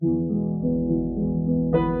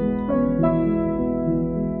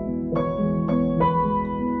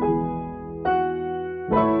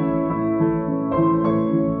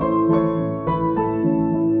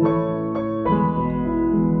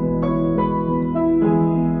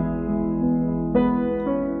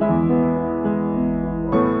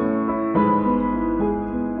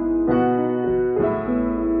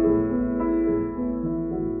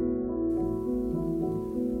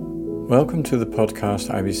Welcome to the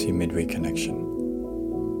podcast IBC Midweek Connection.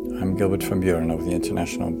 I'm Gilbert van Buren of the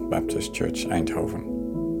International Baptist Church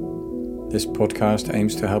Eindhoven. This podcast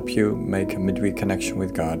aims to help you make a midweek connection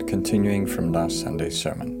with God, continuing from last Sunday's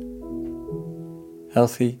sermon.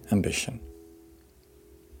 Healthy ambition.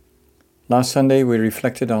 Last Sunday we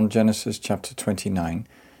reflected on Genesis chapter 29,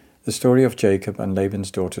 the story of Jacob and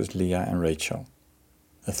Laban's daughters Leah and Rachel.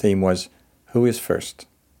 The theme was, who is first?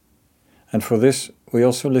 And for this, we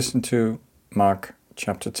also listened to Mark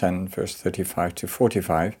chapter 10, verse 35 to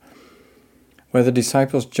 45, where the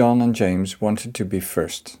disciples John and James wanted to be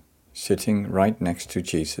first, sitting right next to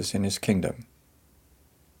Jesus in his kingdom.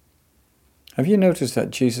 Have you noticed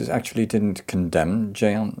that Jesus actually didn't condemn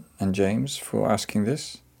John and James for asking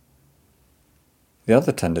this? The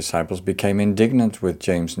other 10 disciples became indignant with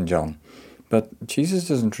James and John, but Jesus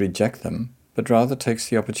doesn't reject them, but rather takes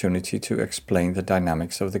the opportunity to explain the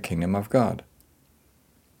dynamics of the kingdom of God.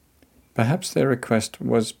 Perhaps their request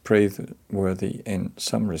was praiseworthy in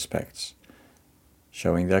some respects,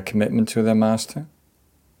 showing their commitment to their master,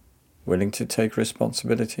 willing to take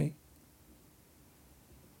responsibility.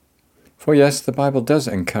 For yes, the Bible does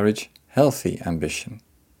encourage healthy ambition.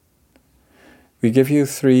 We give you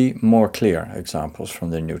 3 more clear examples from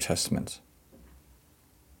the New Testament.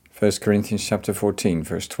 1 Corinthians chapter 14,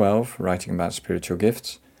 verse 12, writing about spiritual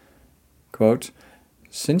gifts, quote,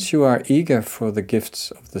 "Since you are eager for the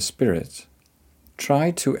gifts of the Spirit,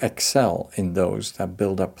 try to excel in those that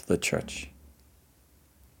build up the church."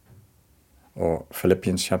 Or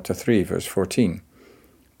Philippians chapter 3, verse 14,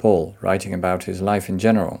 Paul, writing about his life in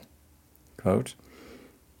general, quote,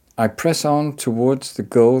 "I press on towards the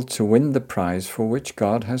goal to win the prize for which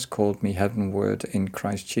God has called me heavenward in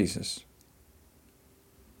Christ Jesus."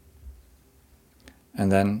 And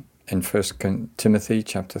then in 1 Timothy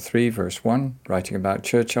chapter 3, verse 1, writing about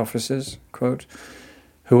church officers, quote,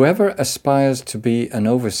 "Whoever aspires to be an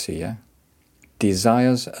overseer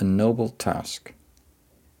desires a noble task."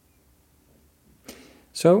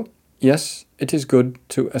 So, yes, it is good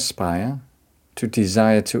to aspire, to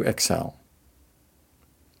desire to excel.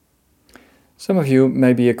 Some of you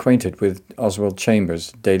may be acquainted with Oswald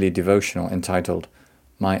Chambers' daily devotional entitled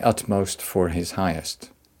 "My Utmost for His Highest,"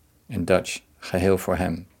 in Dutch, Geheel voor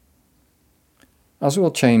hem.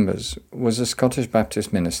 Oswald Chambers was a Scottish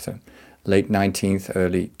Baptist minister, late 19th,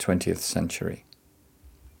 early 20th century.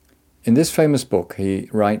 In this famous book he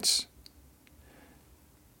writes,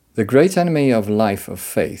 "The great enemy of life of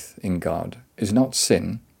faith in God is not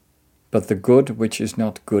sin, but the good which is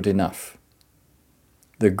not good enough.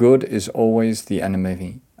 The good is always the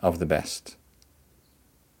enemy of the best."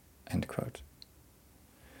 End quote.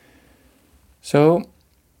 So,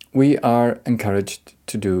 we are encouraged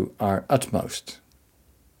to do our utmost.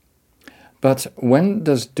 But when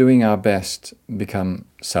does doing our best become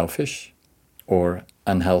selfish or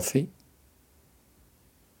unhealthy?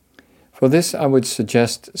 For this, I would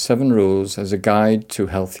suggest 7 rules as a guide to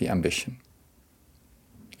healthy ambition.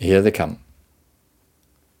 Here they come.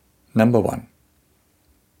 Number 1.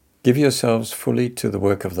 Give yourselves fully to the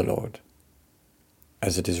work of the Lord.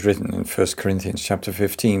 As it is written in 1 Corinthians chapter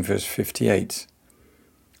 15, verse 58,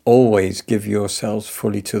 "Always give yourselves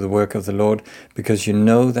fully to the work of the Lord, because you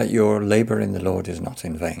know that your labor in the Lord is not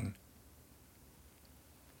in vain."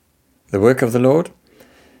 The work of the Lord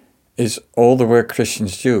is all the work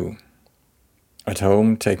Christians do. At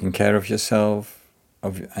home, taking care of yourself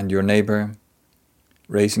and your neighbor,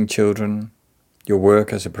 raising children, your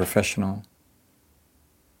work as a professional.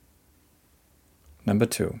 Number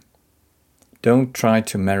 2. Don't try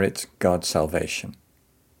to merit God's salvation.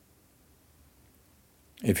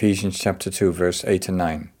 Ephesians chapter 2, verse 8 and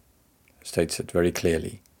 9 states it very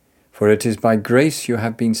clearly. "For it is by grace you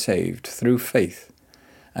have been saved, through faith,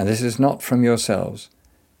 and this is not from yourselves.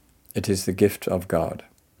 It is the gift of God,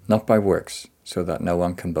 not by works, so that no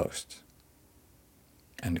one can boast."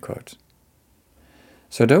 End quote.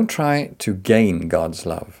 So don't try to gain God's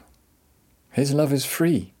love. His love is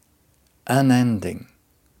free, unending,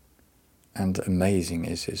 and amazing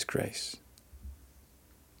is His grace.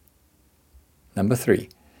 Number 3.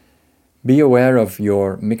 Be aware of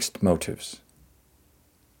your mixed motives.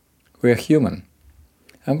 We are human,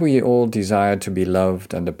 and we all desire to be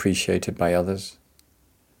loved and appreciated by others,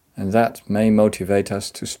 and that may motivate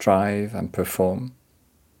us to strive and perform.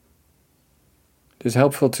 It is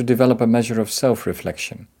helpful to develop a measure of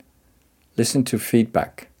self-reflection, listen to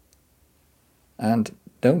feedback, and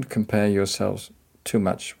don't compare yourselves too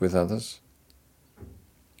much with others.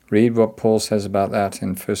 Read what Paul says about that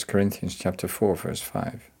in 1 Corinthians chapter 4, verse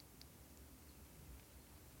 5.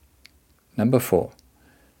 Number 4.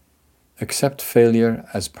 Accept failure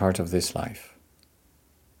as part of this life.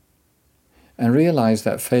 and realize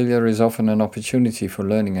that failure is often an opportunity for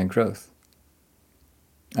learning and growth.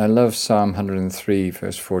 I love Psalm 103,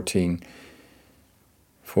 verse 14.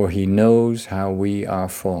 For he knows how we are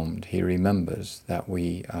formed. He remembers that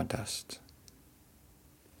we are dust.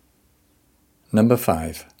 Number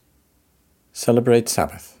 5. Celebrate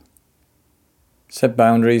Sabbath. Set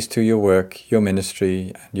boundaries to your work, your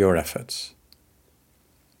ministry, and your efforts.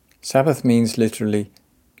 Sabbath means literally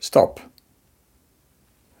stop.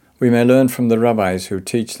 We may learn from the rabbis who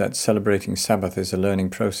teach that celebrating Sabbath is a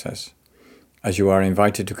learning process, as you are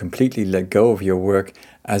invited to completely let go of your work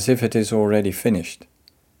as if it is already finished,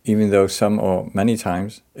 even though some or many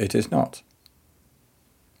times it is not.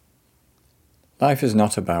 Life is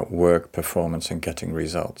not about work, performance, and getting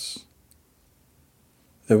results.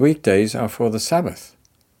 The weekdays are for the Sabbath,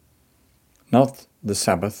 not the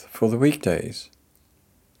Sabbath for the weekdays.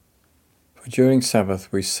 For during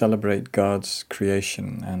Sabbath we celebrate God's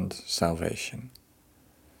creation and salvation,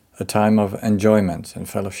 a time of enjoyment and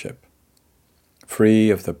fellowship, free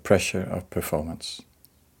of the pressure of performance.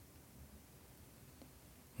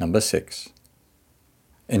 Number 6.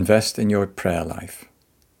 Invest in your prayer life.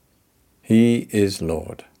 He is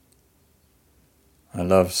Lord. I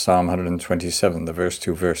love Psalm 127, the first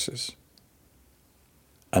 2 verses.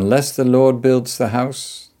 Unless the Lord builds the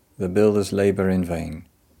house, the builders labor in vain.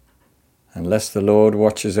 Unless the Lord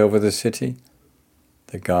watches over the city,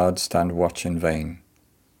 the guards stand watch in vain.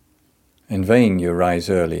 In vain you rise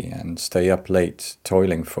early and stay up late,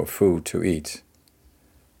 toiling for food to eat,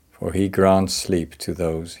 for he grants sleep to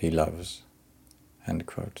those he loves. End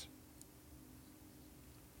quote.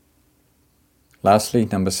 Lastly,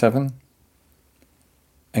 number 7.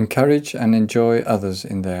 Encourage and enjoy others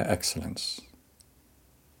in their excellence,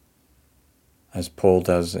 as Paul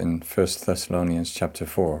does in 1 Thessalonians chapter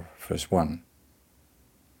 4, verse 1.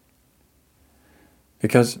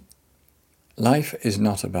 Because life is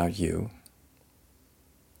not about you.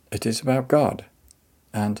 It is about God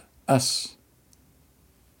and us.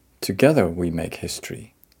 Together we make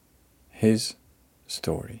history, His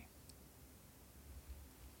story.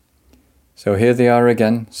 So here they are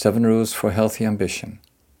again, 7 rules for healthy ambition.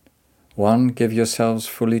 1. Give yourselves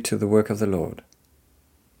fully to the work of the Lord.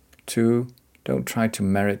 2. Don't try to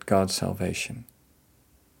merit God's salvation.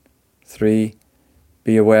 3.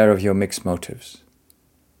 Be aware of your mixed motives.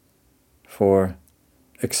 4.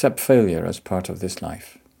 Accept failure as part of this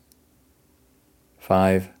life.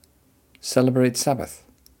 5. Celebrate Sabbath.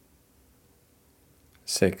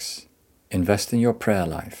 6. Invest in your prayer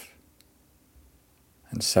life.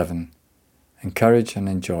 And 7. Encourage and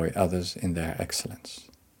enjoy others in their excellence.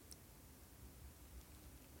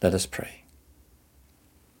 Let us pray.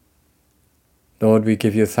 Lord, we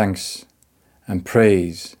give you thanks and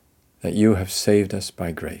praise that you have saved us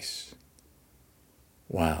by grace.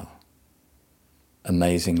 Wow.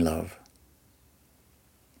 Amazing love.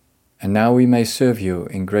 And now we may serve you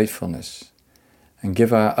in gratefulness and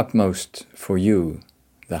give our utmost for you,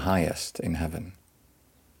 the highest in heaven.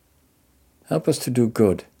 Help us to do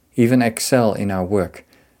good, even excel in our work,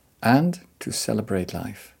 and to celebrate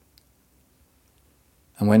life.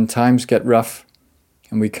 And when times get rough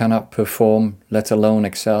and we cannot perform, let alone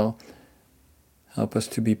excel, help us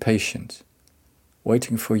to be patient,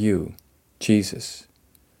 waiting for you, Jesus,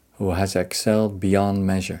 who has excelled beyond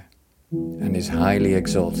measure and is highly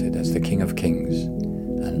exalted as the King of Kings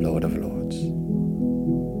and Lord of Lords.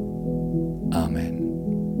 Amen.